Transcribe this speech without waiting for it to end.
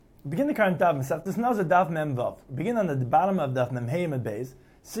Begin the current daf Masech. This now is a daf mem vav. Begin on the bottom of daf mem hey and beis,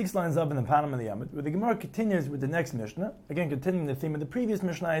 6 lines up in the bottom of the Yamid, where the Gemara continues with the next Mishnah, again continuing the theme of the previous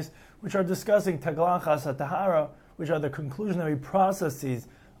Mishnahs, which are discussing taglachas tahara, which are the conclusionary processes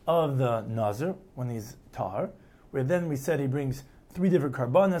of the Nazir when he's tahar, where then we said he brings 3 different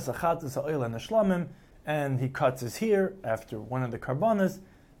karbanas, a chatas, a oil, and a shlamim, and he cuts his hair after one of the karbanas,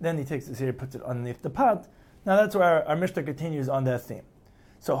 then he takes his hair, puts it underneath the pot. Now that's where our Mishnah continues on that theme.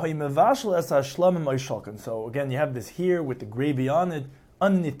 So again, you have this here with the gravy on it,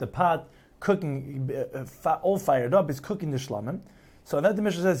 underneath the pot, cooking, all fired up, is cooking the shlamim. So that the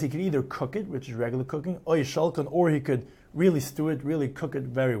Mishnah says he could either cook it, which is regular cooking, or he could really stew it, really cook it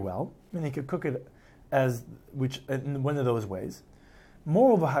very well. I mean, he could cook it in one of those ways.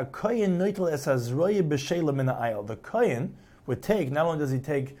 Moreover, the kohen would take, not only does he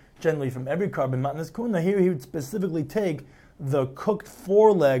take generally from every carbon, matnas kuna, here he would specifically take the cooked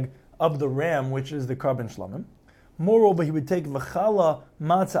foreleg of the ram, which is the carbon shlamim. Moreover, he would take v'chala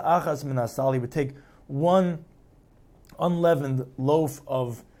matzah achas min asal. He would take one unleavened loaf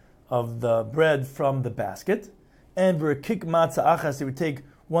of the bread from the basket, and v'rekik matzah achas, he would take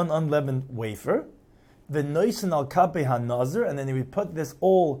one unleavened wafer. V'noisen al kapei hanazir, and then he would put this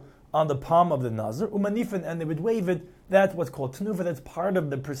all on the palm of the nazir. Umanifin, and they would wave it. That's what's called tenufa. That's part of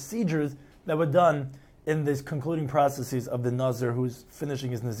the procedures that were done in these concluding processes of the Nazir who's finishing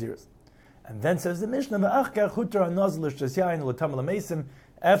his Nazirs. And then says the Mishnah,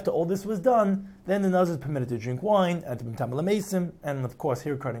 after all this was done, then the Nazir is permitted to drink wine, and of course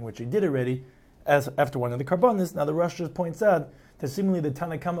hair cutting, which he did already, as after one of the karbanis. Now the Rosh just points out that seemingly the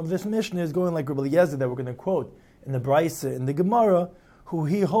Tanakam of this Mishnah is going like Rabbi Eliezer that we're going to quote in the Braisa, in the Gemara, who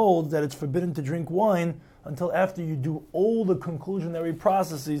he holds that it's forbidden to drink wine until after you do all the conclusionary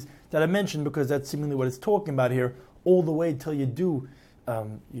processes that I mentioned, because that's seemingly what it's talking about here, all the way till you do,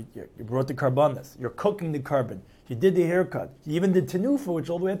 you brought the karbanas, you're cooking the carbon, you did the haircut, you even did tenufa, which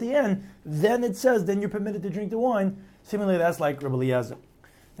all the way at the end, then it says, then you're permitted to drink the wine. Seemingly that's like Rabbi Eliezer.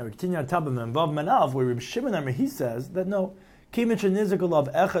 Now we continue on top of Vav Manav, where Rabbi Shimon Amar, he says that no,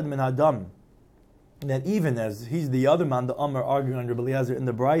 echad min hadam, that even as he's the other man, the Amar arguing on Rabbi Eliezer in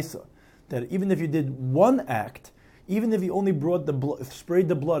the Braisa, that even if you did one act, even if you only brought sprayed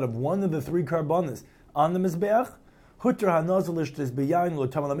the blood of one of the 3 karbanas on the mizbeach, hutra hanazir l'shtes beyayin lo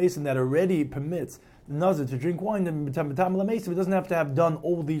tamal ha'mesim, that already permits the nazir to drink wine and tamal ha'mesim. It doesn't have to have done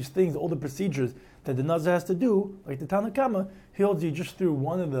all these things, all the procedures that the nazir has to do, like the Tanakama. He holds you just through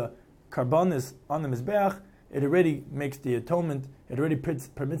one of the karbanas on the mizbeach, it already makes the atonement. It already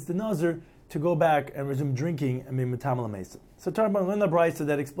permits the nazir to go back and resume drinking and be metamal ha'mesim. So Tarban learn the Braisa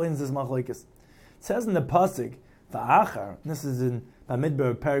that explains this machlokes. It says in the pasuk, va'achar, this is in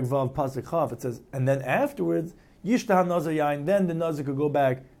Bamidbar Perek Vav pasuk Chav. It says, and then afterwards, yishtah nazar yain, then the nazar could go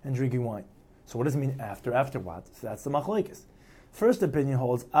back and drinking wine. So what does it mean after? After what? So that's the machlokes. First opinion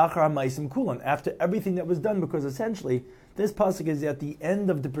holds achar ma'asim kulan, after everything that was done, because essentially this pasuk is at the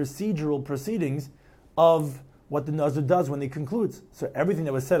end of the procedural proceedings of what the nazar does when he concludes. So everything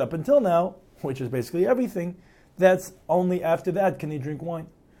that was said up until now, which is basically everything, that's only after that can he drink wine.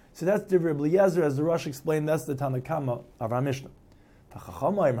 So that's the Rabbi Eliezer, as the Rosh explained, that's the Tanakama of our Mishnah. The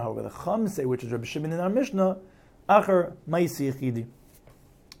Chachamim, however, the Chum say, which is Rabbi Shimon in our Mishnah, Achar Maisi Echidi,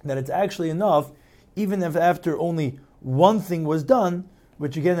 that it's actually enough, even if after only one thing was done,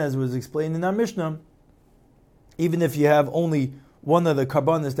 which again, as was explained in our Mishnah, even if you have only one of the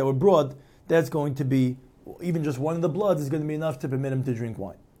karbanas that were brought, that's going to be, even just one of the bloods is going to be enough to permit him to drink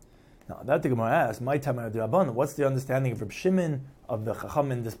wine. Now, that the Gemara asks, my Tamar Rabban, what's the understanding of Reb Shimon, of the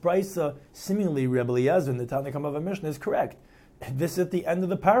Chacham in this Braisa? Seemingly, Rabbi Eliezer in the Tanakam of Mishnah is correct. This is at the end of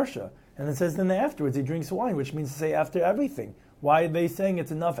the parasha, and it says then afterwards he drinks wine, which means to say after everything. Why are they saying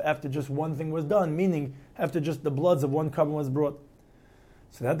it's enough after just one thing was done, meaning after just the bloods of one carbon was brought?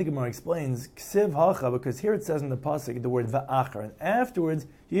 So that the Gemara explains, Ksiv Hacha, because here it says in the pasuk the word Va'achar, and afterwards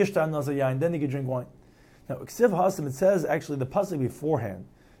Yishtar Nazar Yain, then he can drink wine. Now, Ksiv Hasam, it says actually the pasuk beforehand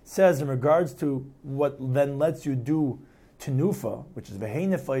says in regards to what then lets you do tenufa, which is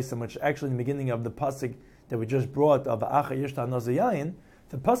v'heinefaisim, which actually in the beginning of the pasuk that we just brought of Acha Yishtar Nazar Yain,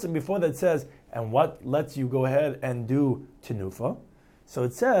 the pasuk before that says, and what lets you go ahead and do tenufa? So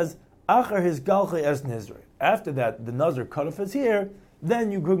it says, Achar his galche es nizrei. After that, the nazar cut off his hair,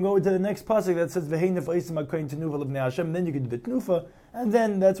 then you can go to the next pasuk that says v'heinefaisim akayin tenufa l'bnei Hashem, then you can do the tenufa, and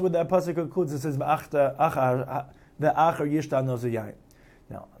then that's where that pasuk concludes. It says v'achar Yishtar Nazar Yain.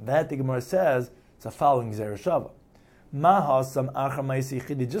 Now, that the Gemara says, it's a following Zereshava. Mahasam achar ma'isi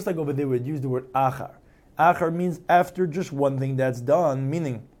chidi. Just like over there, we'd use the word achar. Achar means after just one thing that's done,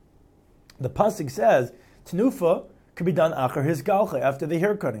 meaning the pasuk says, tenufa could be done achar his galcha, after the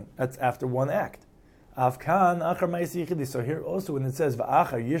hair cutting. That's after one act. Avkan achar ma'aseh yichidi. So here also when it says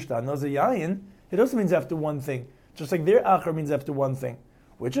va'achar yishta noza yayin, it also means after one thing. Just like their achar means after one thing,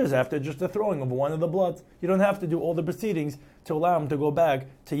 which is after just the throwing of one of the bloods. You don't have to do all the proceedings to allow him to go back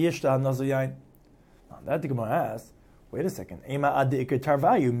to yishta noza yayin. Now that the Gemara asks, wait a second, ema ad ikar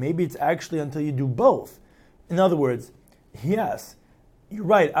tarvayu. Maybe it's actually until you do both. In other words, yes, you're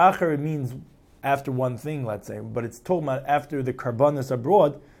right. Achar means after one thing, let's say, but it's talking about after the karbanos are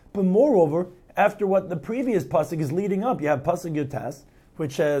brought. But moreover, after what the previous pasuk is leading up, you have pasuk yotas,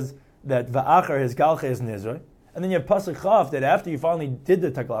 which says that va'achar his galcha is nizra, and then you have pasuk chaf that after you finally did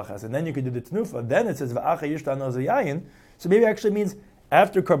the taklachas, and then you could do the tnufa. Then it says va'achar yishta noza yayin. So maybe it actually means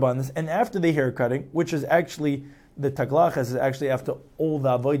after karbanos and after the hair cutting, which is actually the taklachas is actually after all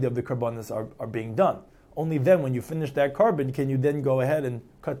the avodah of the karbanos are being done. Only then, when you finish that carbon, can you then go ahead and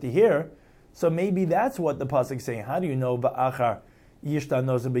cut the hair. So maybe that's what the pasuk is saying. How do you know va'achar yishta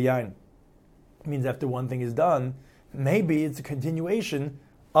noza b'yayin? It means after one thing is done. Maybe it's a continuation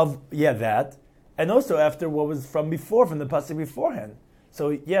of that, and also after what was from before, from the pasuk beforehand.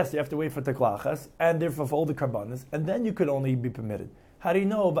 So yes, you have to wait for taklachas and therefore for all the karbanos, and then you could only be permitted. How do you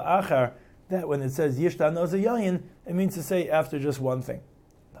know va'achar that when it says yishta noza yayin, it means to say after just one thing?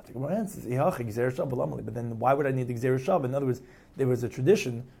 The Gemara answers, but then why would I need the Gzera Shava? In other words, there was a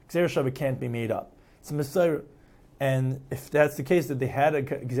tradition, Gzera Shava can't be made up. It's a Messiah. And if that's the case, that they had a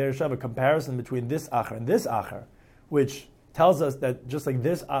Gzera Shava comparison between this Achar and this Achar, which tells us that just like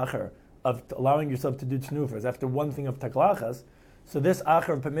this Achar of allowing yourself to do Tnufa is after one thing of Taklachas, so this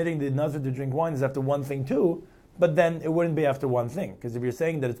Achar of permitting the Nazir to drink wine is after one thing too, but then it wouldn't be after one thing. Because if you're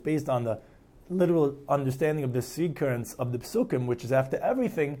saying that it's based on the literal understanding of the sequence of the psukim, which is after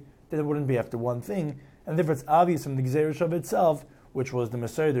everything, then it wouldn't be after one thing. And therefore it's obvious from the Gzera Shava itself, which was the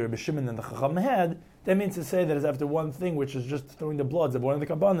Messiah, the Rebbe Shimon, and the Chacham had, that means to say that it's after one thing, which is just throwing the bloods of one of the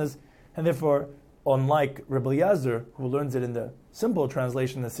Kabbanas, and therefore, unlike Rebbe Eliezer, who learns it in the simple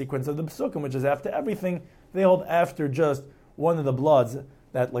translation, the sequence of the psukim, which is after everything, they hold after just one of the bloods,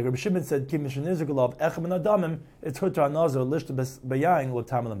 that, like Rebbe Shimon said, Kim Mishnizikulav, Echem and Adamim, it's Hutra Nazo, Lishta Bayayin,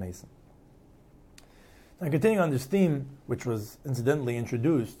 Lotam Mason. Now, continuing on this theme, which was incidentally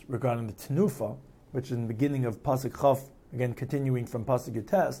introduced regarding the Tenufa, which is in the beginning of Pasuk Chaf, again continuing from Pasuk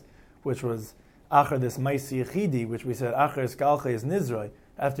Yotes, which was Achar this Maisi Yechidi, which we said Achar Eskalcha is Nizroi,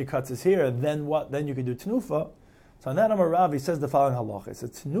 after he cuts his hair, then what? Then you can do Tenufa. So on that Amar Rav, he says the following halacha. It says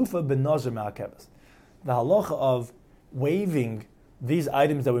Tenufa ben Nazir Ma'akevas. The halacha of waving these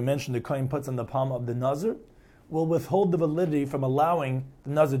items that we mentioned, the Kohen puts on the palm of the Nazir, will withhold the validity from allowing the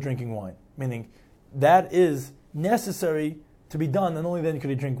Nazir drinking wine. Meaning, that is necessary to be done, and only then could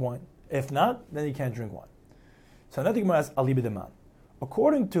he drink wine. If not, then he can't drink wine. So now the Gemara asks, Ali b'deman.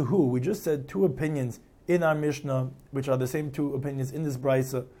 According to who? We just said two opinions in our Mishnah, which are the same two opinions in this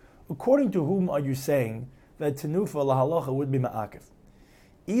Brisa. According to whom are you saying that Tenufa lahalacha would be ma'akif?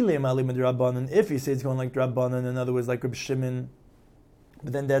 Ilem Ali b'drabanan. If he says it's going like Drabanan, in other words, like Reb Shimon,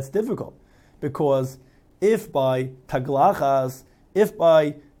 but then that's difficult, because if by taglachas, if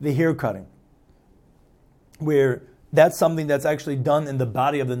by the hair cutting, where that's something that's actually done in the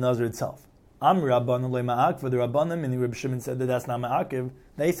body of the Nazir itself. Am Rabbanan le ma'ak, for the Rabbanim, and the Reb Shimon said that that's not ma'akiv.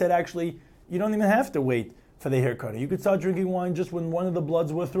 They said actually, you don't even have to wait for the hair cutting. You could start drinking wine just when one of the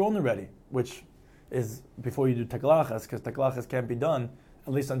bloods were thrown already, which is before you do taklachas, because taklachas can't be done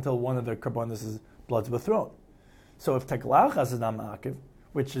at least until one of the karbonis' bloods were thrown. So if taklachas is not ma'akiv,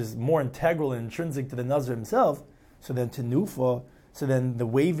 which is more integral and intrinsic to the Nazir himself, so then tenufa, so then the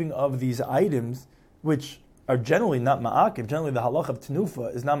waving of these items, which are generally not ma'akiv. Generally, the halach of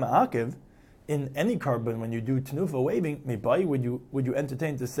tenufa is not ma'akiv. In any carbon, when you do tenufa waving, maybe would you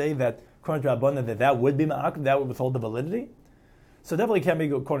entertain to say that according to Rabbanan that would be ma'akiv, that would withhold the validity? So definitely can't be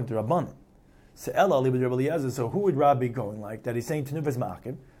according to Rabbanan. So who would Rabbi be going like? That he's saying tenufa is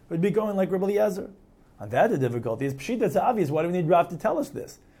ma'akiv, would be going like Rebbe Eliezer. And that the difficulty is pshita. It's obvious. Why do we need Rav to tell us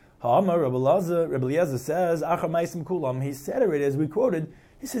this? Ha'amar Rebbe Eliezer says achar ma'asim kulam. He said already, as we quoted.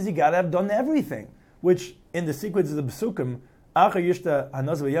 He says you got to have done everything, which in the sequence of the Pesukim, Achar Yishta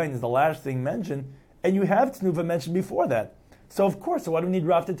Hanaz V'Yayin is the last thing mentioned, and you have Tnuva mentioned before that. So of course, so why do we need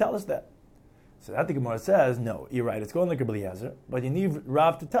Rav to tell us that? So that the Gemara says, no, you're right, it's going like Rebbe Eliezer, but you need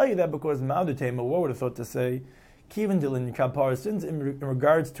Rav to tell you that because Ma'adutema, what would have thought to say, Kivin Dilin Kapar sins in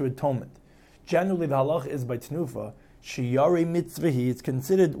regards to atonement. Generally, the halach is by Tnufa, Shiyari Mitzvahi, it's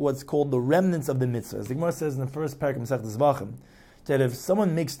considered what's called the remnants of the mitzvah. As the Gemara says in the first parak of Masechtas Zvachim, that if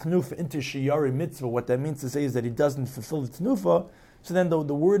someone makes Tnufa into Shiyari Mitzvah, what that means to say is that he doesn't fulfill the Tnufa, so then the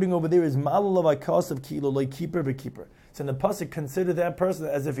wording over there is Ma'alav Akasav Kilo Loi Keeper V'Keeper. So the pasuk considered that person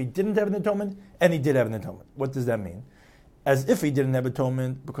as if he didn't have an atonement, and he did have an atonement. What does that mean? As if he didn't have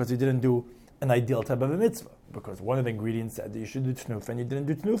atonement because he didn't do an ideal type of a mitzvah, because one of the ingredients said that you should do tnufa, and you didn't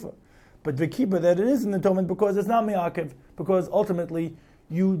do tnufa. But v'kiba, that it is an atonement because it's not mi'akev, because ultimately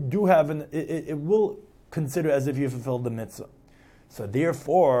you do have it will consider as if you fulfilled the mitzvah. So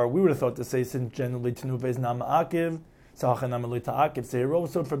therefore, we would have thought to say, since generally tnufa is not ma'akev, so hachanam lo ta'akev, say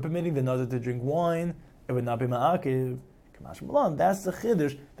also for permitting the nazir to drink wine, it would not be ma'akev. Kamash Malan, that's the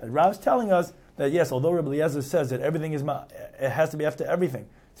chiddush that Rav's telling us that yes, although Rabbi Eliezer says that everything is it has to be after everything,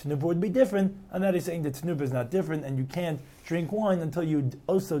 tnufa would be different, and that he's saying that tnufa is not different, and you can't drink wine until you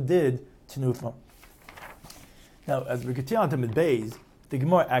also did tnufa. Now, as we continue on to Midbeis, the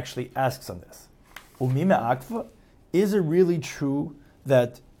Gemara actually asks on this. Umime akfa, is it really true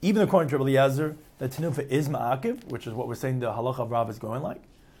that even according to Rabbi Eliezer, that tnufa is ma'akiv, which is what we're saying the halacha of Rav is going like?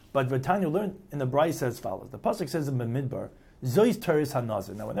 But Vatanya learned in the Brayso as follows. The pasuk says in Bamidbar, Zois Teres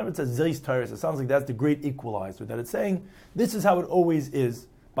HaNazir. Now, whenever it says Zois Teres, it sounds like that's the great equalizer, that it's saying this is how it always is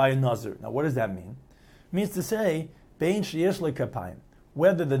by a Nazir. Now, what does that mean? It means to say, Bein Sheyesh Lekapayim,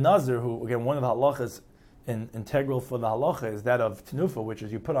 whether the Nazir, who, again, one of the halachas integral for the halacha is that of Tenufa, which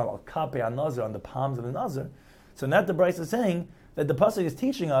is you put on al-kape HaNazir, on the palms of the Nazir. So that the Brayso is saying that the pasuk is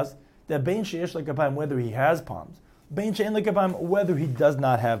teaching us that Bein Sheyesh Lekapayim, whether he has palms, Bein She'en Lekapayim, whether he does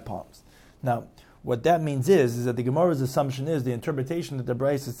not have palms. Now, what that means is that the Gemara's assumption is, the interpretation that the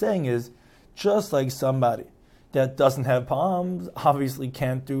Brayso is saying is, just like somebody that doesn't have palms, obviously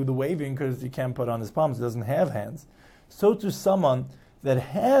can't do the waving because he can't put on his palms, doesn't have hands. So to someone that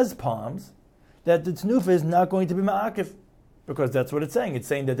has palms, that the Tenufa is not going to be ma'akif, because that's what it's saying. It's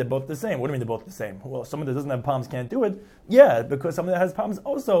saying that they're both the same. What do you mean they're both the same? Well, someone that doesn't have palms can't do it. Yeah, because someone that has palms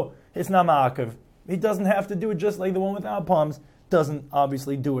also, it's not ma'akif. He doesn't have to do it, just like the one without palms doesn't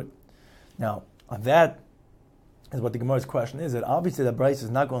obviously do it. Now, on that is what the Gemara's question is, that obviously the Brayso is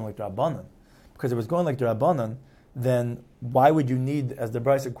not going like the Rabbanan. Because if it was going like the Rabbanan, then why would you need, as the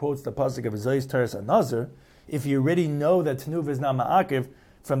Brayso quotes the pasuk of Zois Teres HaNazir, if you already know that Tenufa is not ma'akiv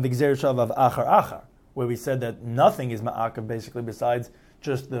from the Gzer Shav of Achar, where we said that nothing is ma'akiv basically besides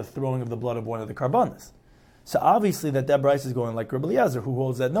just the throwing of the blood of one of the karbanas. So obviously that Brayso is going like Rabbi Eliezer, who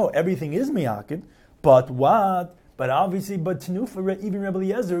holds that no, everything is ma'akiv, but what? But Tenufa, even Rabbi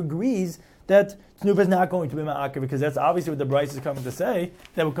Eliezer agrees that Tenufa is not going to be ma'akiv, because that's obviously what the Brayso is coming to say,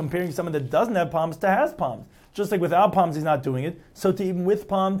 that we're comparing someone that doesn't have palms to has palms. Just like without palms he's not doing it, so to even with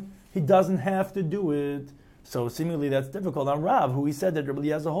palms he doesn't have to do it. So seemingly that's difficult on Rav, who he said that Rabbi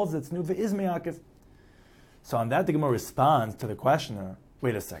Eliezer holds that Tenufa is ma'akiv. So on that the Gemara responds to the questioner,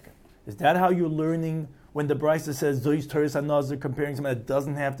 wait a second, is that how you're learning when the Brayso says Zois Teres HaNazir, comparing someone that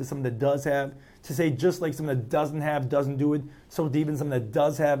doesn't have to someone that does have, to say just like someone that doesn't have doesn't do it, so even someone that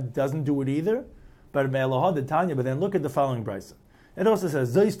does have doesn't do it either? But then look at the following Brayso. It also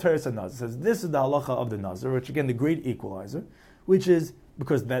says Zois Teres HaNazir. It says this is the halacha of the Nazir, which again the great equalizer, which is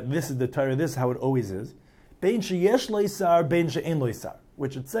because that this is the Torah, this is how it always is. Bein sheyesh loisar, bein she'en loisar,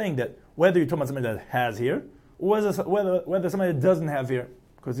 which it's saying that whether you're talking about somebody that has here, or whether somebody that doesn't have here,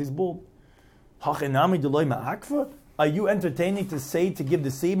 because he's bald. Are you entertaining to say, to give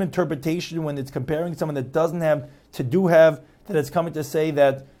the same interpretation when it's comparing someone that doesn't have to do have, that it's coming to say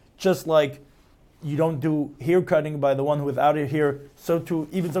that just like you don't do hair cutting by the one who without it here, so too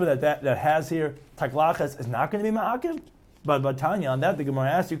even someone that has here, taklachas, is not going to be ma'akiv? But Tanya, on that the Gemara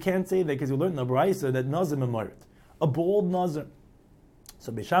asks, you can't say that because you learned in the Brayso that nazir memorit, a bald nazir.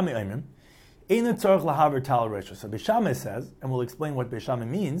 So Beishamai Oimrim, Eina tzarich lahaver tal resha. So Beishamai says, and we'll explain what Beishamai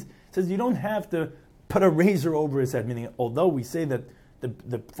means, says you don't have to put a razor over his head, meaning although we say that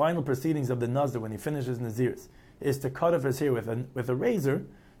the final proceedings of the nazir when he finishes naziris is to cut off his hair with a razor,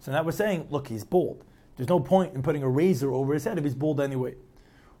 so now we're saying, look, he's bald. There's no point in putting a razor over his head if he's bald anyway.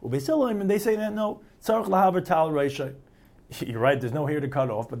 They say that no, tzarich lahaver tal resha. You're right, there's no hair to cut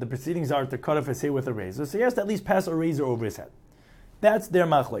off, but the proceedings are to cut off his hair with a razor, so he has to at least pass a razor over his head. That's their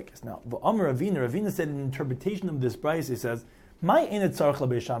machlekes. Now, Ravina said in interpretation of this Brayso, he says, "My enet tzarich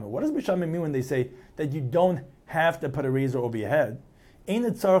leBeishami." What does Beishami mean when they say that you don't have to put a razor over your head?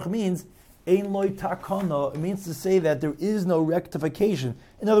 Enet tzarich means ein loy takana. It means to say that there is no rectification.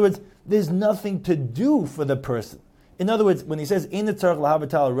 In other words, there's nothing to do for the person. In other words, when he says enet tzarich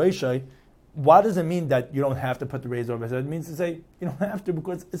lahavital reishai, what does it mean that you don't have to put the razor over his head? It means to say you don't have to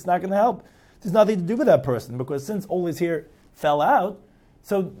because it's not going to help. There's nothing to do with that person because since all his hair fell out,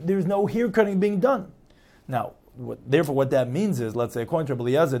 so there's no hair cutting being done. Now, therefore, what that means is, let's say, according to Rabbi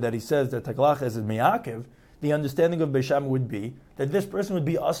Eliezer, that he says that taklach is mi'akiv, the understanding of Beisham would be that this person would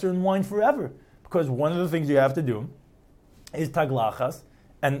be usher in wine forever, because one of the things you have to do is taglachas,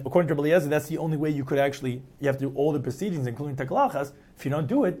 And according to Eliezer, that's the only way you could actually, you have to do all the proceedings, including teklachas. If you don't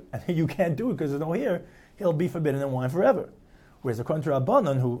do it, and you can't do it because there's no hair, he'll be forbidden in wine forever. Whereas according to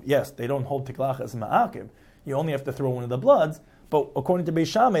Rabbanan, who, yes, they don't hold teklachas ma'akiv, you only have to throw one of the bloods, but according to Beis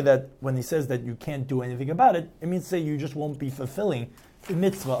Shammai, that when he says that you can't do anything about it, it means to say you just won't be fulfilling the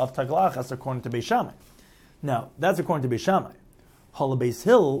mitzvah of teklachas according to Beis Shammai. Now, that's according to Beis Shammai. Hala Beis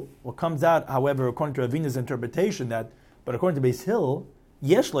Hill, what comes out, however, according to Ravina's interpretation, but according to Beis Hill,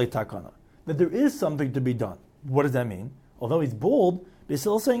 yesh le takana, that there is something to be done. What does that mean? Although he's bald, Beis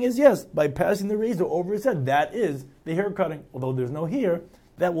Hill saying is yes, by passing the razor over his head, that is the hair cutting. Although there's no hair,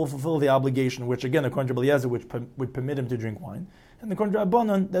 that will fulfill the obligation, which again, according to Eliezer, which would permit him to drink wine. And according to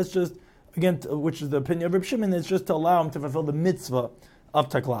Rabbanan, that's just, again, which is the opinion of Reb Shimon, it's just to allow him to fulfill the mitzvah of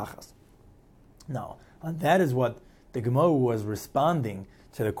teklachas. Now, and that is what the Gemara was responding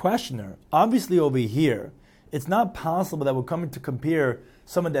to the questioner. Obviously over here, it's not possible that we're coming to compare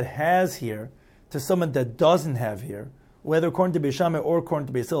someone that has hair to someone that doesn't have hair, whether according to Beis Shammai or according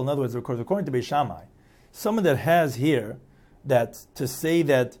to Beis Hill. In other words, according to Beis Shammai, someone that has hair, that to say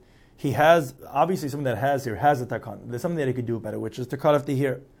that he has, obviously someone that has hair has a takana. There's something that he could do about it, which is to cut off the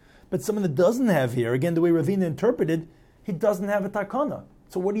hair. But someone that doesn't have hair, again, the way Ravina interpreted, he doesn't have a takana.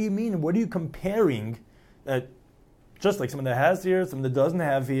 So what do you mean? What are you comparing? That just like someone that has hair, someone that doesn't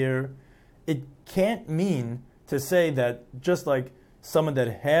have hair, it can't mean to say that just like someone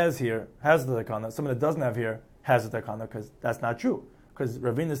that has hair has the takana, someone that doesn't have hair has the takana, because that's not true. Because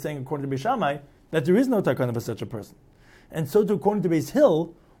Ravina is saying, according to Beis Shammai, that there is no takana for such a person. And so to according to Beis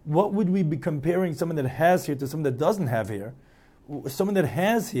Hill, what would we be comparing someone that has hair to someone that doesn't have hair? Someone that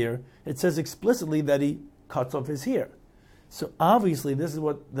has hair, it says explicitly that he cuts off his hair. So obviously, this is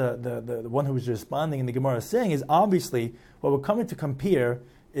what the one who was responding in the Gemara is saying, is obviously what we're coming to compare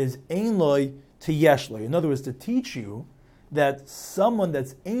is ein loy to yesh loy. In other words, to teach you that someone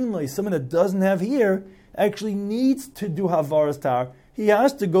that's ein loy, someone that doesn't have hair, actually needs to do havaras tar. He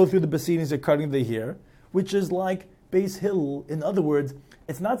has to go through the proceedings of cutting the hair, which is like Beis Hill. In other words,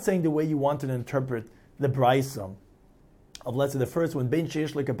 it's not saying the way you want to interpret the brisa of, let's say, the first one, ben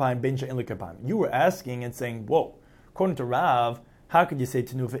sheish lekapayim, ben she'en lekapayim. You were asking and saying, whoa, according to Rav, how could you say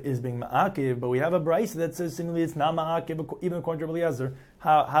tenufa is being ma'akiv, but we have a brisa that says seemingly it's not ma'akiv, even according to Eliezer.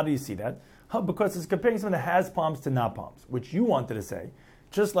 How do you see that? Because it's comparing someone that has palms to not palms, which you wanted to say.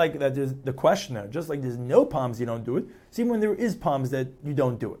 Just like that is the questioner, just like there's no palms, you don't do it. See, when there is palms, that you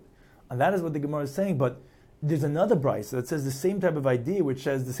don't do it. And that is what the Gemara is saying, but there's another brisa that says the same type of idea, which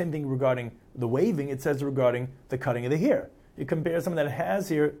says the same thing regarding the waving. It says regarding the cutting of the hair. You compare someone that has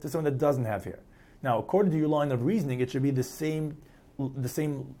hair to someone that doesn't have hair. Now, according to your line of reasoning, it should be the same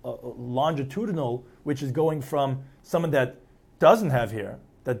longitudinal, which is going from someone that doesn't have hair,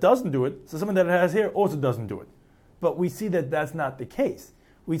 that doesn't do it, so someone that has hair also doesn't do it. But we see that that's not the case.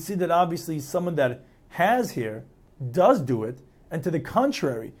 We see that obviously someone that has hair does do it, and to the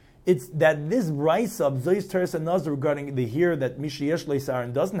contrary, it's that this brisa of Zois Teres and Nazar regarding the hair that Mishi Yesh Le Sar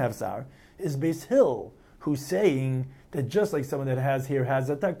and doesn't have Sar is Beis Hill, who's saying that just like someone that has hair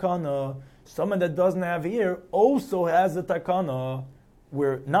has a takana, someone that doesn't have hair also has a takana.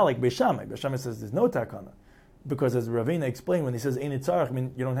 Where not like Beis Shammai. Beis Shammai says there's no takana, because as Ravina explained, when he says ein tzarich, I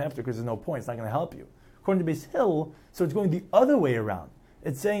mean you don't have to because there's no point. It's not going to help you. According to Beis Hill, so it's going the other way around.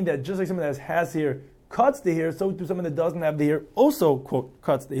 It's saying that just like someone that has hair cuts the hair, so too someone that doesn't have the hair also, quote,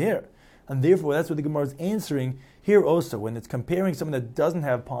 cuts the hair. And therefore, that's what the Gemara is answering here also, when it's comparing someone that doesn't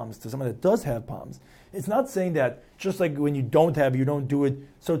have palms to someone that does have palms. It's not saying that just like when you don't have, you don't do it,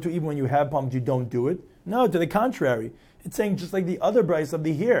 so too even when you have palms, you don't do it. No, to the contrary. It's saying just like the other brisa of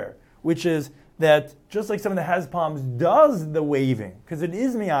the hair, which is that just like someone that has palms does the waving, because it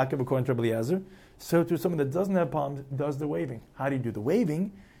is mi'akev according to Rabbi Eliezer, so too someone that doesn't have palms does the waving. How do you do the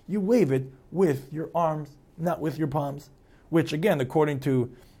waving? You wave it with your arms, not with your palms, which again, according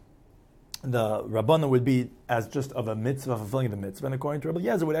to the Rabbanan, would be as just of a mitzvah, fulfilling the mitzvah, and according to Rabbi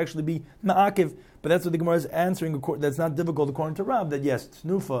Eliezer, would actually be ma'akiv. But that's what the Gemara is answering. That's not difficult according to Rab, that yes,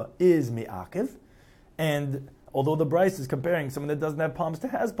 tnufa is mi'akiv, and although the Bryce is comparing someone that doesn't have palms to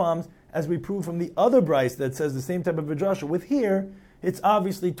has palms, as we prove from the other Bryce that says the same type of vidrasha with hair, it's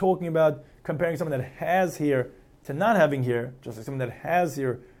obviously talking about comparing someone that has hair to not having hair, just like someone that has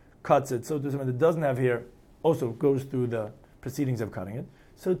hair cuts it, so too someone that doesn't have hair also goes through the proceedings of cutting it.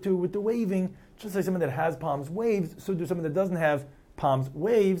 So too with the waving, just like someone that has palms waves, so too someone that doesn't have palms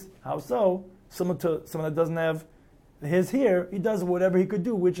waves. How so? Similar to someone that doesn't have his hair, he does whatever he could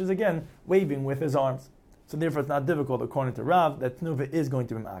do, which is again waving with his arms. So therefore, it's not difficult, according to Rav, that Tnuva is going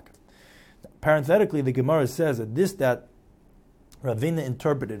to be ma'akev. Parenthetically, the Gemara says that Ravina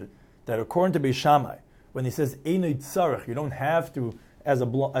interpreted that according to Beis Shammai, when he says Einoi Tzarech, you don't have to as a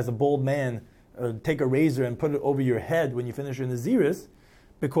bald man take a razor and put it over your head when you finish your Naziris,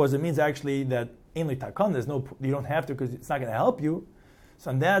 because it means actually that ain't takon, you don't have to because it's not going to help you. So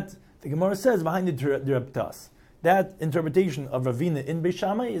on that, the Gemara says behind the Reb Das, that interpretation of Ravina in Beis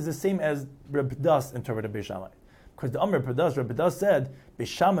Shammai is the same as Reb Das interpreted Beis Shammai. Because the Amr Reb Das said, Beis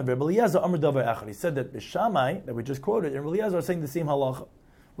Shammai Reb Eliezer Amr Davar Echad. He said that Beis Shammai, that we just quoted, and Reb Eliezer are saying the same halacha.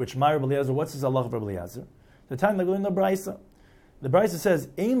 Which my Reb Eliezer, what's his halacha of Reb Eliezer? The time they go in the Brisa. The Brisa says,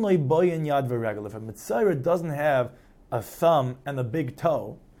 Ein loy boyin yad v'regel. If a Mitzayra doesn't have a thumb and a big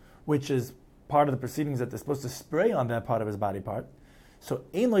toe, which is part of the proceedings that they're supposed to spray on that part of his body part, so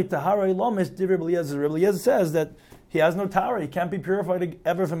Ein loy tahara ilamis div Reb Eliezer. Reb Eliezer says that he has no tahara, he can't be purified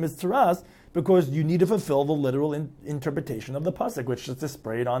ever from his tzaras, because you need to fulfill the literal interpretation of the pasuk, which is to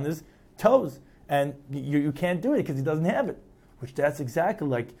spray it on his toes. And you can't do it because he doesn't have it. Which that's exactly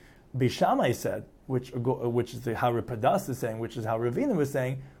like Beis Shammai said, which is how Reb Das is saying, which is how Ravina was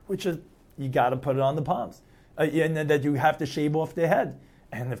saying, which is you got to put it on the palms, and that you have to shave off their head.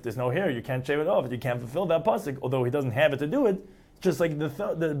 And if there's no hair, you can't shave it off. You can't fulfill that pasuk, although he doesn't have it to do it. Just like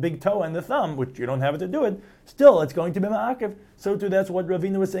the big toe and the thumb, which you don't have it to do it, still it's going to be ma'akev. So too, that's what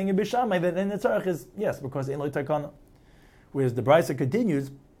Ravina was saying in Beis Shammai, that in the tzarech is yes, because ein lo takana. Whereas the Brisa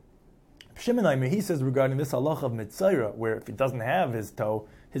continues. Shimon he says regarding this halacha of Mitzayra, where if he doesn't have his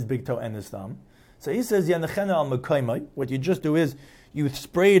big toe and his thumb, so he says Yanachena al Mekaimai. What you just do is you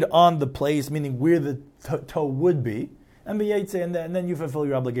spray it on the place, meaning where the toe would be, and then you fulfill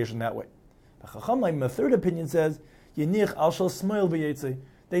your obligation that way. The third opinion says Yanich al shel smoil b'yetze.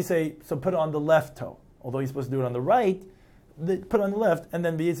 They say so put it on the left toe, although you're supposed to do it on the right. Put it on the left, and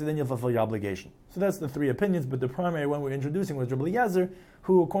then b'yetze, then you'll fulfill your obligation. So that's the three opinions, but the primary one we're introducing was Reb Eliezer,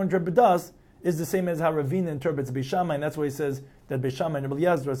 who, according to Reb Das, is the same as how Ravina interprets Beis Shammai, and that's why he says that Beis Shammai and Reb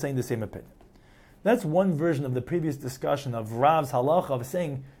Eliezer are saying the same opinion. That's one version of the previous discussion of Rav's halacha of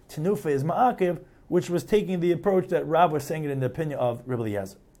saying Tenufa is ma'akiv, which was taking the approach that Rav was saying it in the opinion of Reb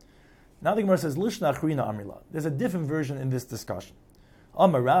Eliezer. Now the Gemara says, Lishna achrina amrila. There's a different version in this discussion.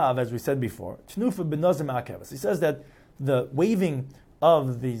 Amar Rav, as we said before, Tenufa b'nazim ma'akevas. He says that the waving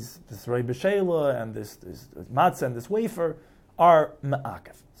of this Rei B'Sheila and this matzah and this wafer are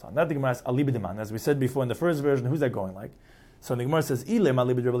ma'akev. So on that the Gemara says alibidiman. As we said before in the first version, who's that going like? So the Gemara says ilem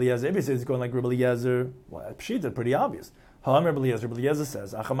alibid Reb Eliezer. If he says it's going like Reb Eliezer, well, pshita, pretty obvious. Ha'am Reb Eliezer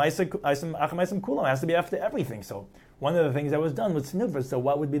says achamaisim kulam has to be after everything. So one of the things that was done was tenufa. So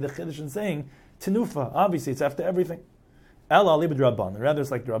what would be the chiddush in saying tenufa? Obviously, it's after everything. El alibid Rabbanan. Rather, it's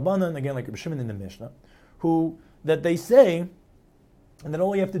like the Rabbanan again, like Reb Shimon in the Mishnah, who that they say, and then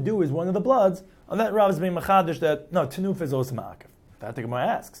all you have to do is one of the bloods. On that Rav is being machadish that no tenufa is also ma'akev. That the Gemara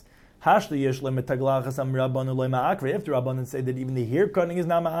asks, Hashli yesh lemetaglachas am Rabbanu le ma'akev. If the Rabbanan say that even the hair cutting is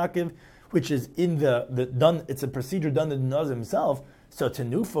not ma'akev, which is in the done, it's a procedure done in the Naz himself. So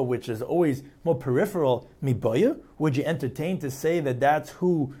tenufa, which is always more peripheral, miboya, would you entertain to say that that's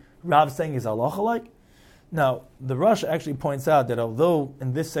who Rav's saying is halacha like? Now the Rosh actually points out that although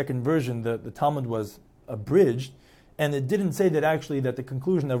in this second version the Talmud was abridged, and it didn't say that actually that the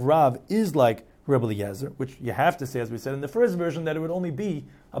conclusion of Rav is like Reb Eliezer, which you have to say, as we said in the first version, that it would only be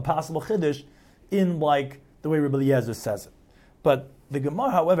a possible chiddush in like the way Reb Eliezer says it. But the Gemara,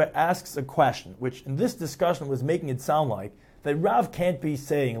 however, asks a question, which in this discussion was making it sound like that Rav can't be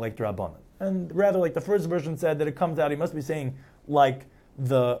saying like the Rabbanan, and rather like the first version said that it comes out he must be saying like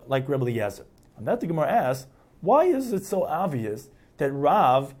Reb Eliezer. And that the Gemara asks, why is it so obvious that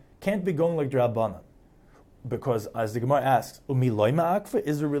Rav can't be going like the Rabbanan? Because, as the Gemara asks, Umi loy ma'akva,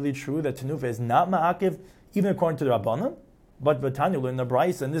 is it really true that tenufa is not ma'akiv, even according to the Rabbanan? But V'tanya in the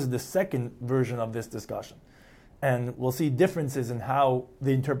Brisa, and this is the second version of this discussion. And we'll see differences in how the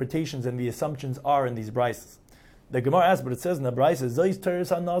interpretations and the assumptions are in these Brisas. The Gemara asks, but it says in the Brisa, Zois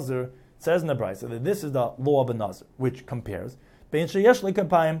Teres HaNazir, it says in the Brisa that this is the law of a Nazir, which compares Bein sheyesh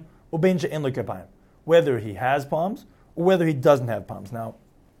lekapayim or bein she'en lekapayim, whether he has palms or whether he doesn't have palms. Now,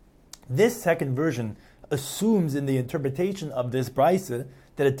 this second version assumes in the interpretation of this brisa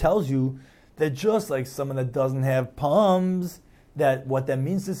that it tells you that just like someone that doesn't have palms, that what that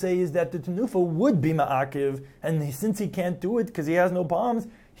means to say is that the tenufa would be ma'akiv, and since he can't do it because he has no palms,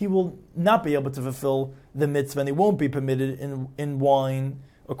 he will not be able to fulfill the mitzvah, and he won't be permitted in wine,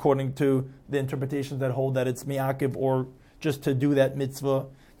 according to the interpretations that hold that it's ma'akiv or just to do that mitzvah.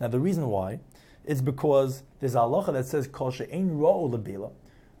 Now the reason why is because there's a halacha that says kol she'ein ro'u lebila,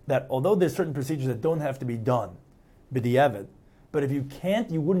 that although there's certain procedures that don't have to be done b'diavad, but if you can't,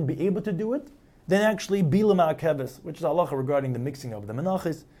 you wouldn't be able to do it, then actually bila ma'akeves, which is halacha regarding the mixing of the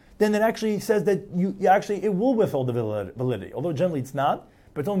menachis, then it actually says that you actually it will withhold the validity. Although generally it's not,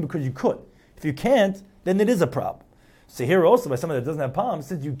 but it's only because you could. If you can't, then it is a problem. So here also, by someone that doesn't have palms,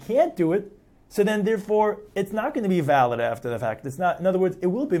 since you can't do it, so then therefore it's not going to be valid after the fact. It's not. In other words, it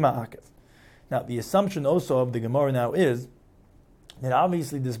will be ma'akev. Now the assumption also of the Gemara now is that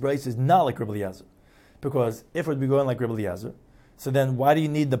obviously this brace is not like Rebbe Eliezer, because if it would be going like Rebbe Eliezer, so then why do you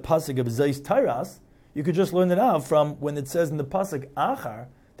need the pasuk of Zeis Tairas? You could just learn it out from when it says in the pasuk Achar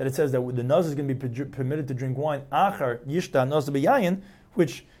that it says that the Nazir is going to be permitted to drink wine Achar Yishta Nazir B'Yayin,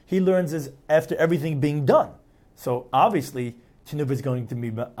 which he learns is after everything being done. So obviously Tenuva is going to be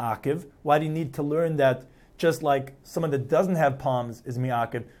Ma'akiv. Why do you need to learn that just like someone that doesn't have palms is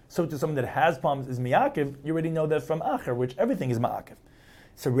Mi'akiv, so to someone that has palms is Mi'akiv? You already know that from Achar, which everything is Ma'akiv.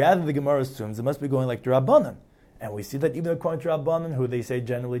 So rather the Gemara assumes it must be going like the Rabbanan. And we see that even according to Rabbanan, who they say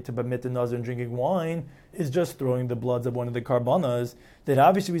generally to permit the Nazir in drinking wine is just throwing the bloods of one of the karbanas, that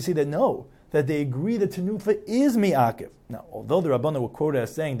obviously we see that no, that they agree that Tenufa is Mi'akiv. Now, although the Rabbanan were quoted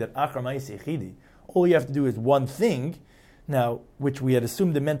as saying that Achar Ma'isi Chidi, all you have to do is one thing, now, which we had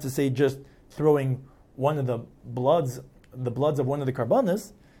assumed it meant to say just throwing one of the bloods of one of the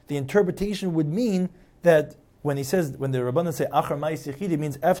karbanas, the interpretation would mean that when the Rabbanan say Achar Ma'isi Chidi,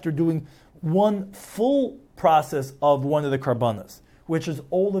 means after doing one full process of one of the karbanas, which is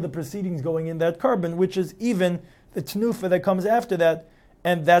all of the proceedings going in that carbon, which is even the tenufa that comes after that,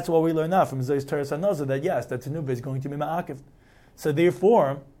 and that's what we learn now from Zeis Teres HaNazir, that yes, that tenufa is going to be ma'akiv. So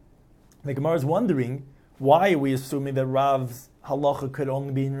therefore, the Gemara is wondering, why are we assuming that Rav's halacha could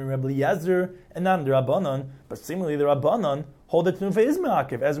only be in Rebbe Eliezer and not in the Rabbanan, but seemingly the Rabbanan hold that tenufa is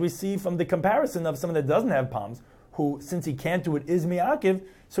ma'akiv, as we see from the comparison of someone that doesn't have palms, who, since he can't do it, is ma'akiv,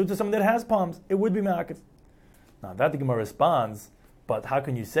 so to someone that has palms, it would be ma'akiv. Now that the Gemara responds, but how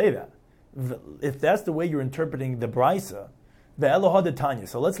can you say that? If that's the way you're interpreting the Brisa, the Eloha de Tanya.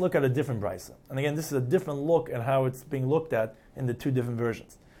 So let's look at a different Brisa. And again, this is a different look at how it's being looked at in the two different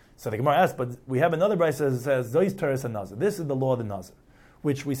versions. So the Gemara asks, but we have another Brisa that says, Zois Teres HaNazir. This is the law of the Nazir,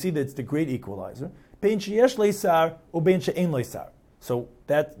 which we see that it's the great equalizer. Bein sheyesh leisar or bein she'ein leisar. So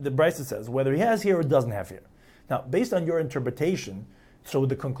that the Brisa says, whether he has here or doesn't have here. Now, based on your interpretation, so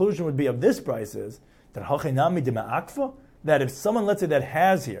the conclusion would be of this Brisa is, that if someone, let's say, that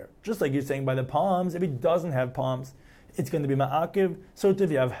has here, just like you're saying by the palms, if he doesn't have palms, it's going to be ma'akiv. So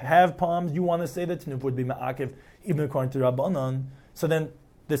if you have palms, you want to say that tenufa would be ma'akiv, even according to Rabbanan. So then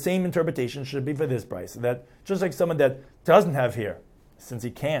the same interpretation should be for this price, that just like someone that doesn't have here, since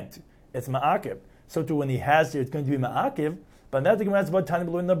he can't, it's ma'akiv. So too when he has here, it's going to be ma'akiv. But that the Gemara is about time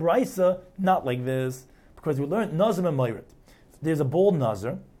to learn the brisa, not like this, because we learned nazir and mayrit. There's a bold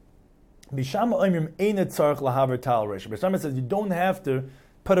nazir. Bishama says you don't have to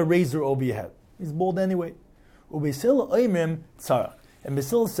put a razor over your head. He's bald anyway. And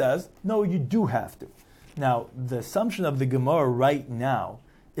Basil says, no, you do have to. Now, the assumption of the Gemara right now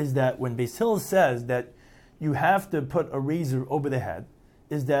is that when Basil says that you have to put a razor over the head,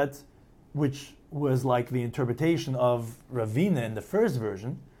 is that, which was like the interpretation of Ravina in the first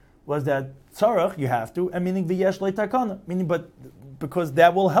version, was that tzarach, you have to, and meaning v'yesh le'takana, meaning but because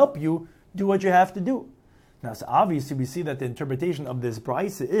that will help you do what you have to do. Now, so obviously we see that the interpretation of this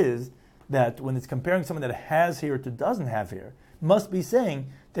brisa is that when it's comparing someone that has hair to doesn't have hair, must be saying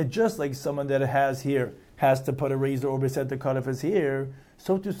that just like someone that has hair has to put a razor over his head to cut off his hair,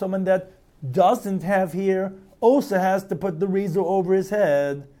 so to someone that doesn't have hair also has to put the razor over his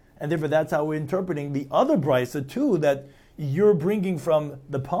head. And therefore that's how we're interpreting the other brisa too, that you're bringing from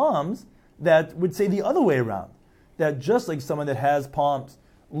the palms, that would say the other way around. That just like someone that has palms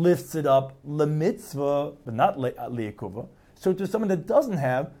lifts it up lemitzvah, but not li'ikuva, so to someone that doesn't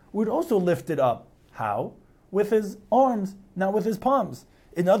have, would also lift it up. How? With his arms, not with his palms.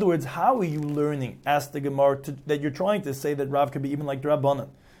 In other words, how are you learning, ask the Gemara, that you're trying to say that Rav could be even like the Rabbanan?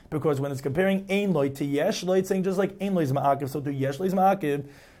 Because when it's comparing ein loy to yesh loy, it's saying just like ein loy is ma'akiv, so to yesh loy is ma'akiv.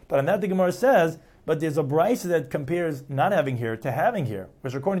 But on that the Gemara says, but there's a brisa that compares not having hair to having hair,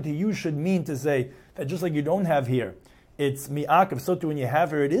 which according to you should mean to say that just like you don't have hair, it's mi'akiv, so too when you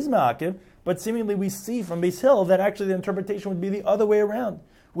have hair it is ma'akiv, but seemingly we see from Beis Hill that actually the interpretation would be the other way around,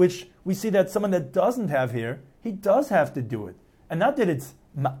 which we see that someone that doesn't have hair, he does have to do it. And not that it's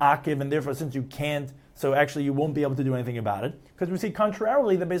ma'akiv, and therefore since you can't, so actually you won't be able to do anything about it, because we see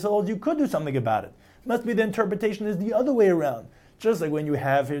contrarily that Beis Hill holds you could do something about it. It must be the interpretation is the other way around. Just like when you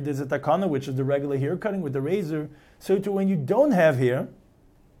have hair, there's a takana, which is the regular hair cutting with the razor, so too when you don't have hair,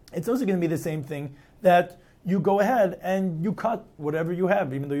 it's also going to be the same thing, that you go ahead and you cut whatever you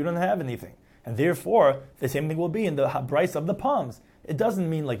have, even though you don't have anything. And therefore, the same thing will be in the brisa of the palms. It doesn't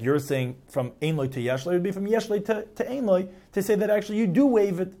mean like you're saying from ein loy to yesh loy, it would be from yesh loy to ein loy, to say that actually you do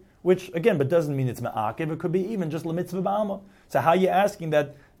wave it, which again, but doesn't mean it's ma'akiv, it could be even just l'mitzvah ba'alma. So how are you asking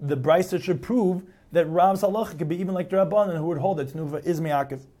that the brisa should prove that Rav's halacha could be even like the Rabbanan who would hold that Tenuva is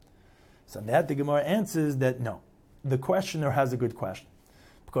me'akev. So on that the Gemara answers that no. The questioner has a good question.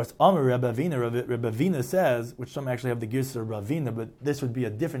 Because Amar Ravina says, which some actually have the gears of Ravina, but this would be a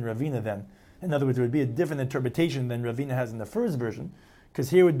different Ravina then. In other words, it would be a different interpretation than Ravina has in the first version, because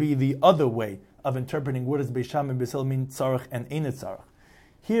here would be the other way of interpreting what does Beis Shammai and Beis Hillel mean tzarech and ain't tzarech.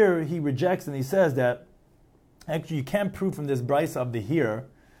 Here he rejects and he says that actually you can't prove from this brisa of the here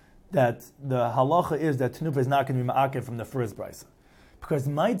that the halacha is that Tenuva is not going to be ma'akev from the first brisa. Because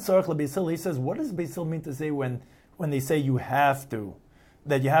my tzarech leBeis Hillel, he says, what does Beis Hillel mean to say when they say you have to,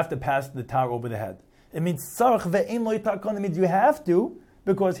 that you have to pass the tar over the head? It means tzarech ve'ein lo yitakon, it means you have to,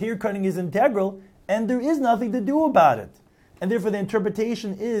 because hair cutting is integral, and there is nothing to do about it. And therefore the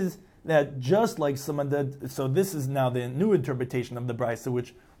interpretation is that just like someone did, so this is now the new interpretation of the brisa,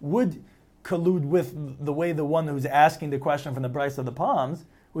 which would collude with the way the one who's asking the question from the brisa of the palms,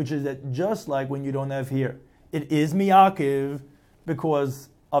 which is that just like when you don't have hair, it is mi'akiv because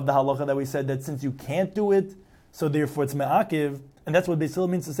of the halacha that we said that since you can't do it, so therefore it's me'akiv, and that's what Beis Hillel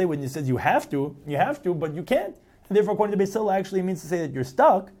means to say when you says you have to, but you can't. And therefore, according to Beis Hillel, actually means to say that you're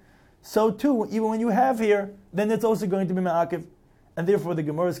stuck. So too, even when you have here, then it's also going to be me'akiv. And therefore, the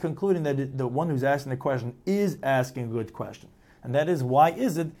Gemara is concluding that the one who's asking the question is asking a good question. And that is, why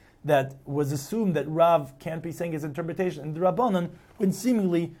is it that was assumed that Rav can't be saying his interpretation in the Rabbanan, when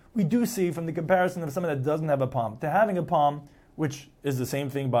seemingly we do see from the comparison of someone that doesn't have a palm to having a palm, which is the same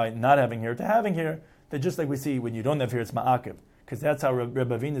thing by not having hair to having hair, that just like we see when you don't have hair, it's ma'akiv. Because that's how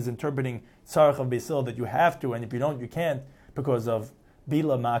Rebbe Avin is interpreting tzarech of Beis Hillel, that you have to, and if you don't, you can't, because of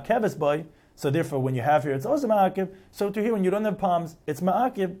bila ma'akeves boy. So therefore, when you have here, it's also ma'akiv. So to here, when you don't have palms, it's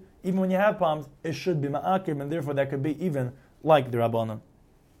ma'akiv. Even when you have palms, it should be ma'akiv, and therefore that could be even like the Rabbanan.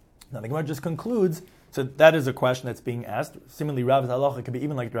 Now the Gemara just concludes, so that is a question that's being asked. Similarly, Rav's halacha could be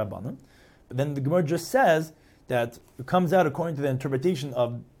even like the Rabbanan. But then the Gemara just says that it comes out according to the interpretation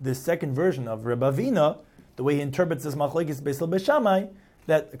of this second version of Rebbe Avina, the way he interprets this machlokes Beis Hillel Beis Shammai,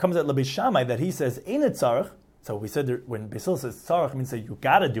 that it comes out leBeis Shammai that he says ain't it tzarech. So we said that when Beis Hillel says tzarech, it means that you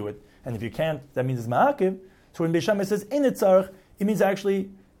got to do it, and if you can't, that means it's ma'akiv. So when Beis Shammai says ain't it tzarech, it means actually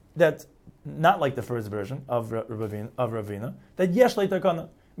that not like the first version of Ravina, that yesh leitakana,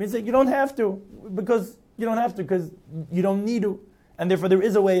 means that you don't have to because you don't need to, and therefore there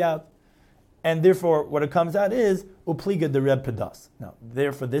is a way out. And therefore, what it comes out is upliga de Reb Pedas. Now,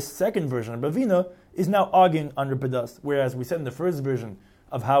 therefore, this second version of Ravina is now arguing under Pedas, whereas we said in the first version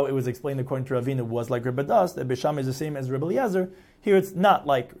of how it was explained according to Ravina was like Reb Pedas, that Beis Shammai is the same as Reb Eliezer. Here, it's not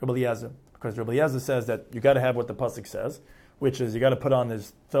like Reb Eliezer, because Reb Eliezer says that you got to have what the pasuk says, which is you got to put on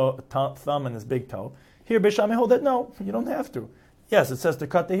his thumb and his big toe. Here, Beis Shammai hold that no, you don't have to. Yes, it says to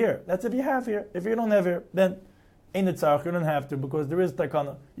cut the hair. That's if you have hair. If you don't have hair, then ain't it tzarech, you don't have to, because there is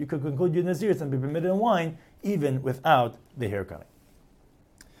takana. You could conclude your naziris and be permitted in wine, even without the hair cutting.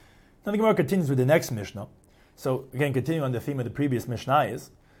 Now the Gemara continues with the next Mishnah. So again, continuing on the theme of the previous Mishnayos.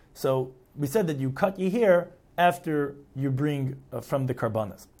 So we said that you cut your hair after you bring from the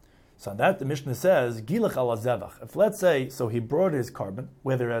karbanas. So on that the Mishnah says, Gilach ala zevach. If let's say, so he brought his carbon,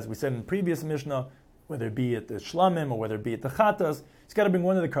 whether as we said in the previous Mishnah, whether it be at the shlamim or whether it be at the chatas, he's got to bring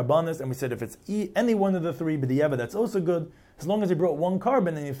one of the karbanas, and we said if it's any one of the three, b'di'eva, that's also good, as long as he brought one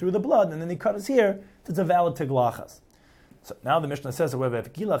carbon and he threw the blood and then he cut his hair, it's a valid tiglachas. So now the Mishnah says, however,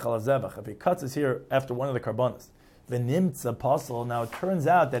 if gilach al zevach, if he cuts his hair after one of the karbanas, v'nimtza pasal, now it turns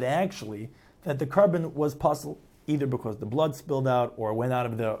out that actually that the carbon was pasal, either because the blood spilled out or went out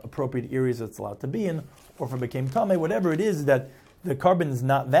of the appropriate areas it's allowed to be in, or if it became tamei, whatever it is, that the carbon is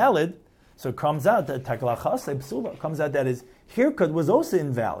not valid. So it comes out that that his haircut was also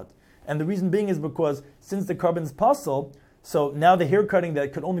invalid. And the reason being is because since the carbon is pasul, so now the hair cutting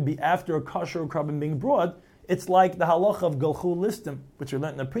that could only be after a kosher carbon being brought, it's like the halacha of galchu listim, which we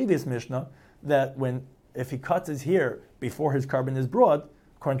learned in the previous Mishnah, that if he cuts his hair before his carbon is brought,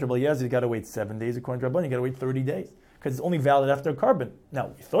 according to Rabbi Eliezer, you got to wait 7 days. According to Rabban, you got to wait 30 days. Because it's only valid after a carbon.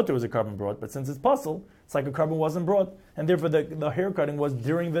 Now, we thought there was a carbon brought, but since it's pasul, it's like a carbon wasn't brought. And therefore the hair cutting was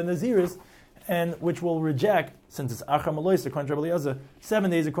during the naziris, and which will reject, since it's achar malois, according to Rabbi Eliezer, 7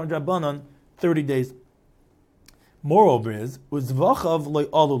 days, according to Rabbanan, 30 days. Moreover is, uzvachav loy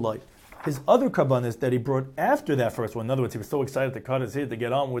alulay. His other karbanis that he brought after that first one, in other words, he was so excited to cut his hair to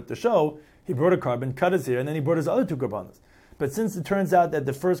get on with the show, he brought a carbon, cut his hair, and then he brought his other two karbanis. But since it turns out that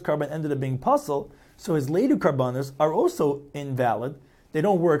the first carbon ended up being pasul, so his later karbanis are also invalid. They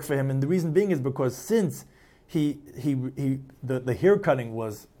don't work for him, and the reason being is because since the hair cutting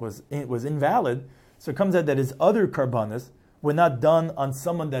was invalid, so it comes out that his other karbanis were not done on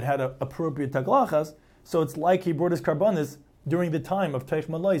someone that had an appropriate taglachas. So it's like he brought his karbanis during the time of Teich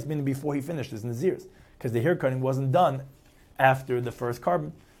Malais, meaning before he finished his Nazirs, because the hair cutting wasn't done after the first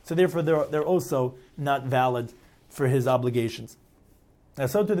carbon. So therefore, they're also not valid for his obligations. Now,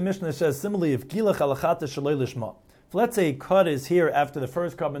 so to the Mishnah says, similarly, if Gilach alachata shalei lishma, if let's say a cut is here after the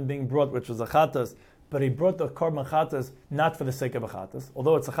first carbon being brought, which was a chatas, but he brought the carbon chatas not for the sake of a chatas,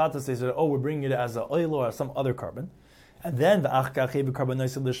 although it's a chatas, they said, we're bringing it as a oil or some other carbon, and then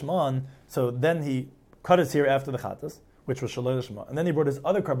lishman, so then he cut us here after the chatas, which was shalei lishma, and then he brought his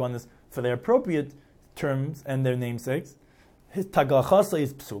other carbonas for their appropriate terms and their namesakes. His taglachasa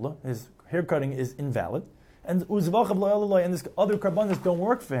is psula, his hair cutting is invalid, and uzvachav lo'elaloi, and this other carbonas don't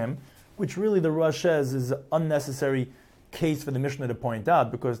work for him, which really the Rosh says is an unnecessary case for the Mishnah to point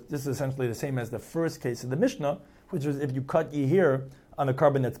out, because this is essentially the same as the first case of the Mishnah, which was if you cut ye here on a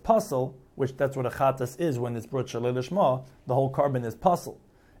carbon that's pasul, which that's what a chatas is when it's brought shalei lishma, the whole carbon is pasul.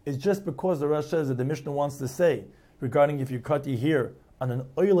 It's just because the Rosh says that the Mishnah wants to say, regarding if you cut ye here on an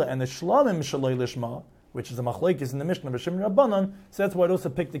oila and a shlamim shalei lishma, which is a machlekes in the Mishnah of Shimon Rabbanan, so that's why it also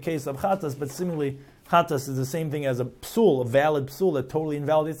picked the case of chatas, but similarly, chatas is the same thing as a psul, a valid psul that totally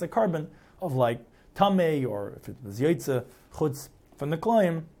invalidates the carbon of like tamei, or if it was yaitza, chutz from the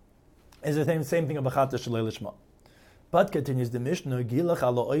klayim, is the same thing of a chatas shalei lishma. But continues the Mishnah, gilach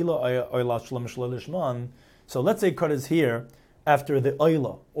alo oila oila shlam shalei lishman. So let's say cut is here after the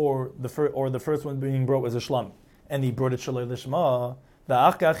oila, or the first one being brought was a shlam, and he brought it shalei lishma.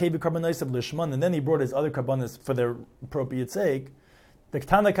 And then he brought his other karbanis for their appropriate sake. The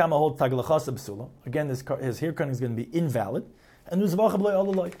Ketana Kama holds taglachasa b'sula. Again, his hair cutting is going to be invalid, and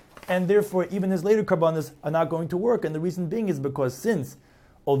therefore even his later karbanis are not going to work. And the reason being is because since,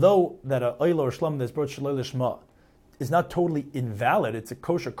 although that a oila or shlam that's brought shalei lishma is not totally invalid, it's a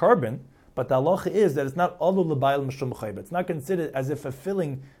kosher carbon, but the halacha is that it's not alu l'bayil mishum chayba. It's not considered as if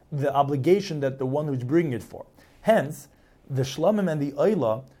fulfilling the obligation that the one who's bringing it for. Hence, the shlamim and the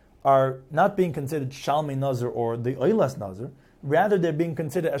oila are not being considered shalmei nazir or the oilas nazir. Rather, they're being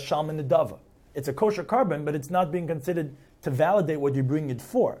considered as shalmei nedava. It's a kosher carbon, but it's not being considered to validate what you bring it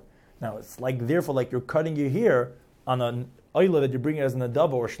for. Now, it's like therefore, like you're cutting your hair on an oila that you're bringing as an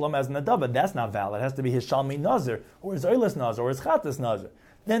nedava or shlam as an nedava. That's not valid. It has to be his shalmei nazir or his oilas nazir or his chatas nazir.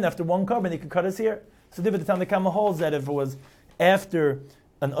 Then, after one carbon, he could cut his hair. So, the Tanna Kama holds that if it was after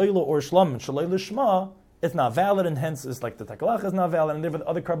an oila or shlam shalei lishma, it's not valid, and hence it's like the taklach is not valid, and therefore the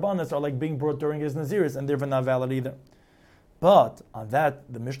other karbanas are like being brought during his naziris, and therefore not valid either. But on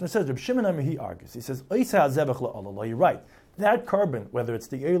that, the Mishnah says, Reb Shimon Amir, he argues. He says, you're right. That carbon, whether it's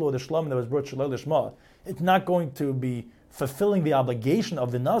the el or the shlam that was brought shalei lishma, it's not going to be fulfilling the obligation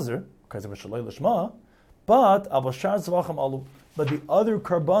of the nazir because it was shalei lishma. But the other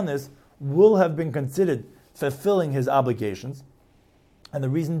karbanas will have been considered fulfilling his obligations, and the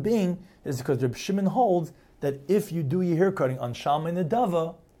reason being is because Reb Shimon holds that if you do your hair cutting on shalmei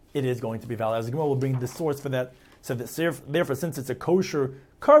nedava, it is going to be valid. As the Gemara will bring the source for that. So that, therefore, since it's a kosher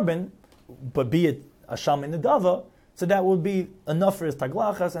carbon, but be it a shalmei nedava, so that would be enough for his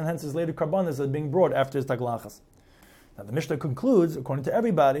taglachas, and hence his later karbanas are being brought after his taglachas. Now the Mishnah concludes, according to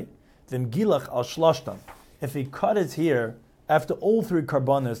everybody, v'im gilach al shlashtan. If he cut his hair after all three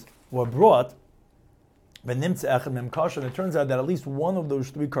karbanas were brought, and it turns out that at least one of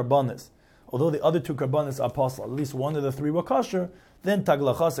those three karbanas, although the other two karbanas are possible, at least one of the three were kosher, then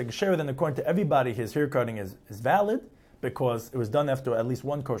taglachas ksher, then according to everybody, his hair cutting is valid, because it was done after at least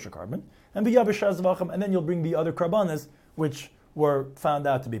one kosher carbon, and then you'll bring the other karbanas, which were found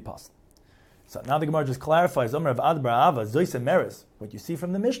out to be possible. So now the Gemara just clarifies, what you see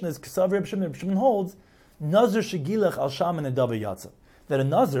from the Mishnah is, Ksav Reb Shimon holds, Nazir shegilach al shaman edava yatsa, that a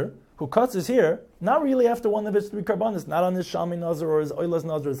Nazir who cuts his hair, not really after one of his three karbanas, not on his shalmei nazir or his oilas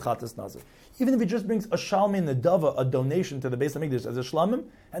nazir or his chatas nazir. Even if he just brings a shalmei nedava, a donation to the Beis Hamikdash as a shlamim,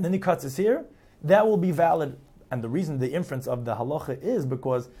 and then he cuts his hair, that will be valid. And the reason, the inference of the halacha is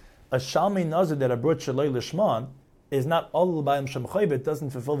because a shalmei nazir that I brought shalei lishman is not all l'bayim shem chayv, it doesn't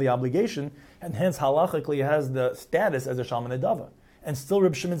fulfill the obligation, and hence halachically has the status as a shalmei nedava. And still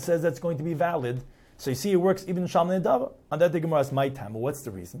Reb Shimon says that's going to be valid. So you see, it works even in shalmei nedava. On that the Gemara asks my time. Well, what's the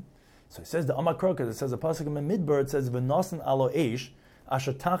reason? So it says the Amakro, because it says a pasuk in the Midbar, it says v'nosan alo eish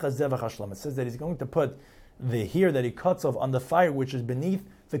asher tacha zevach hashlam. It says that he's going to put the hair that he cuts off on the fire, which is beneath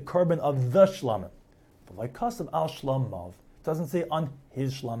the carbon of the shlamim. But like kasav al shlamav, it doesn't say on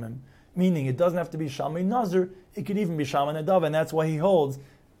his shlamim, meaning it doesn't have to be shalmei nazir. It could even be shalmei nedava, and that's why he holds,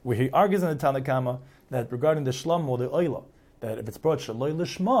 where he argues in the Tanna Kama that regarding the shlam or the oila, that if it's brought shaloi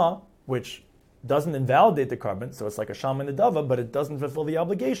lishma, which doesn't invalidate the carbon, so it's like a shalmei nedava, but it doesn't fulfill the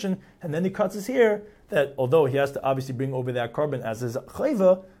obligation, and then he cuts his hair, that although he has to obviously bring over that carbon as his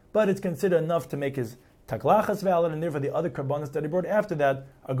chayva, but it's considered enough to make his taklach is valid, and therefore the other karbanos that he brought after that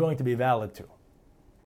are going to be valid too.